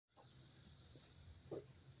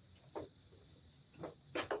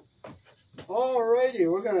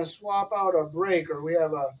Alrighty, we're going to swap out a breaker. We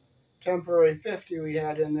have a temporary 50 we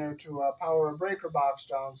had in there to power a breaker box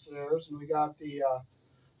downstairs, and we got the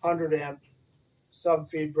 100 amp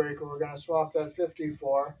sub-feed breaker. We're going to swap that 50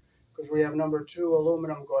 for, because we have number 2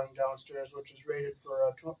 aluminum going downstairs, which is rated for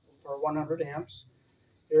 100 amps.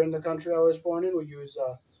 Here in the country I was born in, we use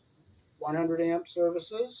 100 amp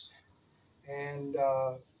services, and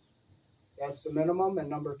that's the minimum, and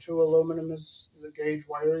number 2 aluminum is the gauge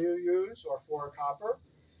wire you use, or 4 copper.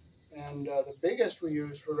 And the biggest we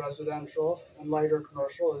use for residential and lighter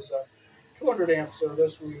commercial is a 200 amp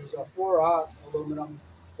service. We use a 4/0 aluminum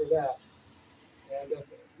for that. And at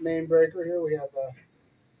the main breaker here, we have a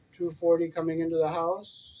 240 coming into the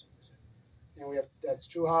house, and we have that's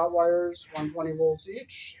 2 hot wires, 120 volts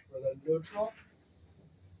each for the neutral.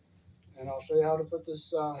 And I'll show you how to put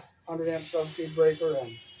this 100 amp sub-feed breaker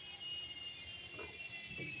in.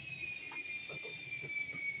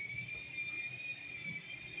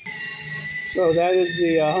 So that is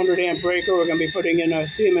the 100 amp breaker. We're going to be putting in a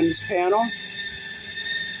Siemens panel.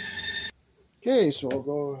 Okay, so we'll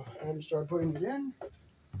go ahead and start putting it in.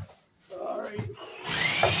 All right.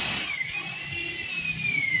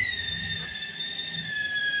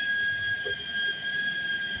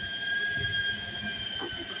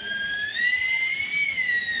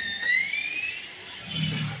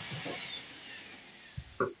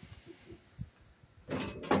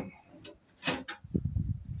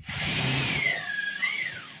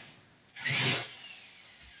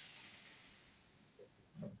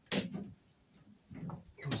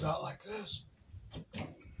 Comes out like this.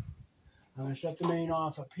 I'm going to shut the main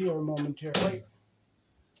off up here momentarily.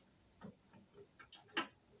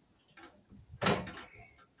 I'll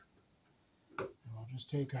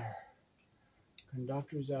just take our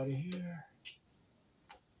conductors out of here.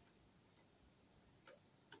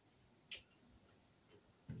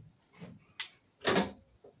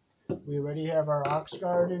 We already have our aux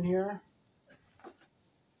guard in here.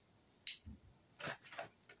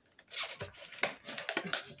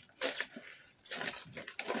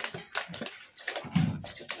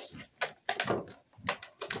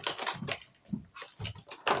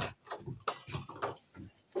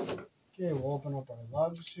 Okay, we'll open up our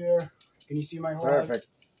lugs here. Can you see my hole? Perfect.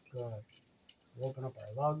 Good. We'll open up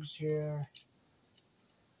our lugs here.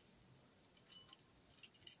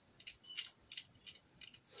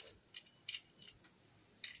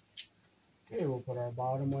 Okay, we'll put our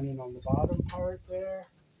bottom one in on the bottom part there.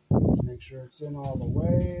 Make sure it's in all the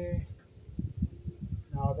way.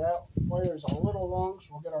 Now that wire is a little long,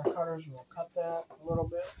 so we'll get our cutters and we'll cut that a little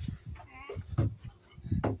bit.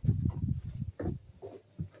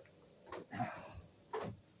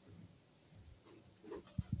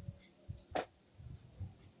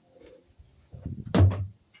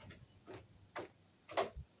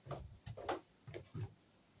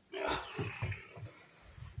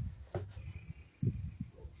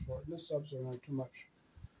 Shorten this up so we don't have too much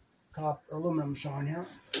aluminum showing here.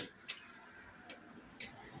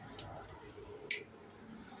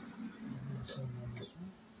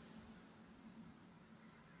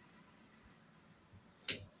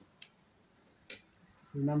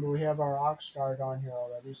 Remember, we have our aux guard on here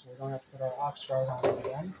already, so we don't have to put our aux guard on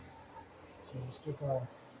again. So we stick our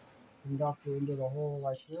conductor into the hole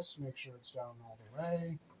like this, make sure it's down all the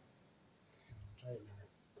way. Tighten our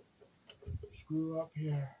screw up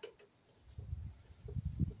here.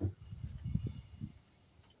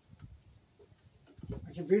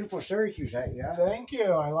 It's a beautiful Syracuse hat, yeah. Thank you.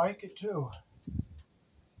 I like it too.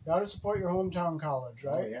 Got to support your hometown college,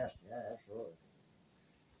 right? Oh, yes, yeah, absolutely.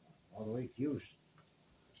 All the way to use.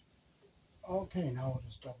 Okay, now we'll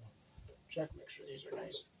just double check, make sure these are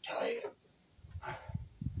nice and tight.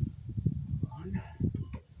 One.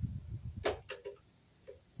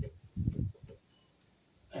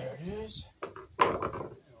 There it is.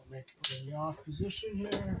 We'll make it in the off position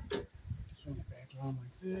here. Swing it back around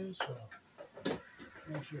like this. So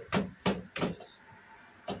make sure it's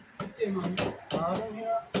in on the bottom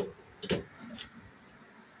here.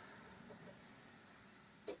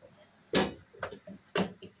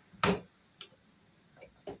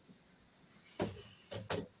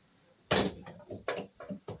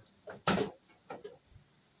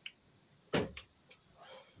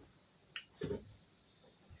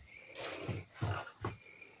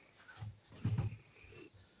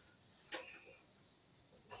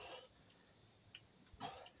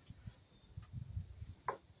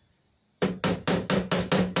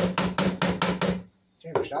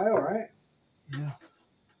 Same style, right? Yeah.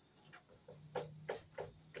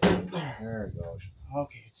 There it goes.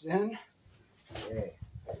 Okay, it's in. Okay.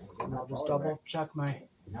 I'll just double check my...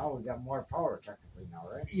 Now we got more power technically now,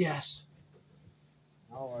 right? Yes.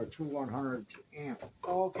 Now our two 100 amp.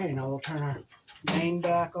 Okay, now we'll turn our main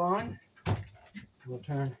back on. We'll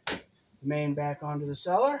turn the main back onto the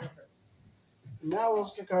cellar. And now we'll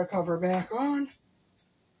stick our cover back on.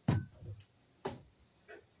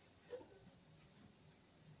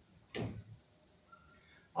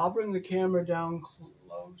 I'll bring the camera down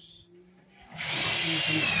close. You can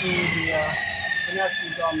see the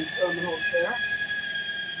connections on the terminals there.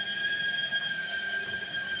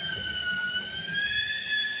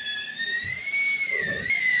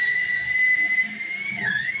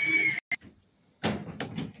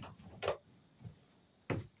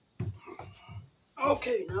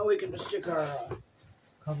 Okay, now we can just stick our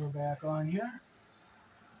cover back on here.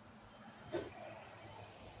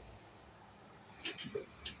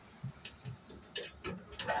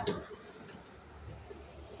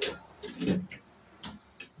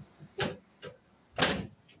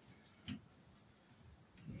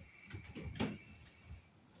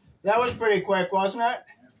 That was pretty quick, wasn't it?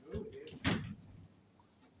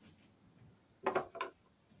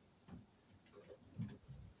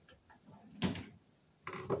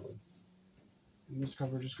 And this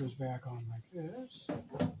cover just goes back on like this.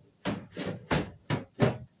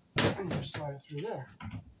 And you just slide it through there.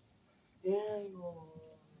 And we'll